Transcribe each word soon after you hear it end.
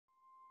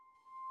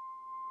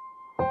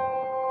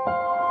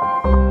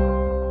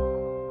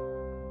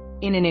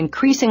In an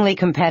increasingly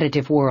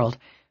competitive world,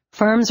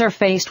 firms are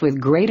faced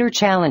with greater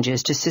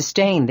challenges to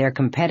sustain their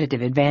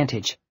competitive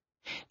advantage.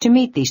 To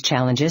meet these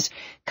challenges,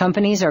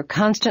 companies are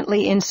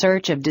constantly in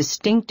search of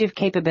distinctive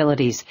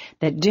capabilities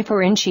that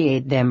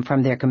differentiate them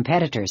from their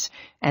competitors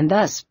and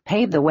thus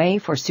pave the way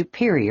for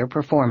superior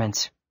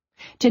performance.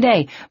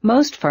 Today,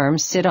 most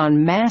firms sit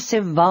on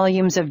massive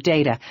volumes of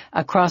data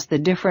across the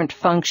different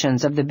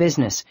functions of the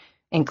business,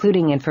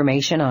 including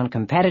information on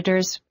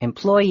competitors,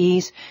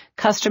 employees,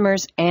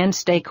 customers, and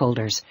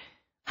stakeholders.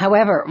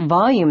 However,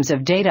 volumes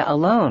of data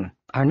alone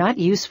are not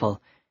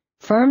useful.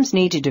 Firms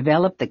need to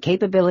develop the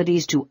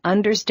capabilities to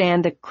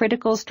understand the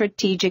critical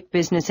strategic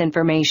business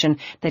information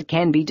that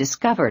can be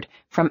discovered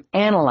from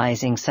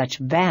analyzing such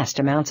vast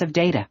amounts of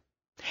data.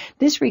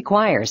 This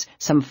requires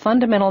some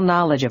fundamental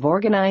knowledge of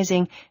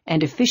organizing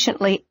and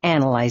efficiently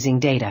analyzing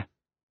data.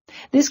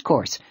 This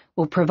course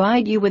will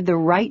provide you with the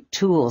right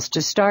tools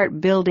to start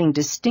building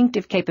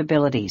distinctive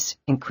capabilities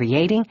in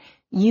creating,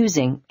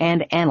 using,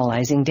 and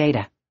analyzing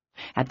data.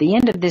 At the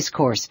end of this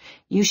course,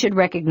 you should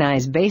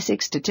recognize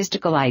basic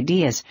statistical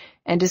ideas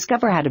and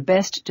discover how to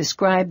best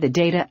describe the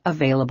data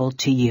available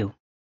to you.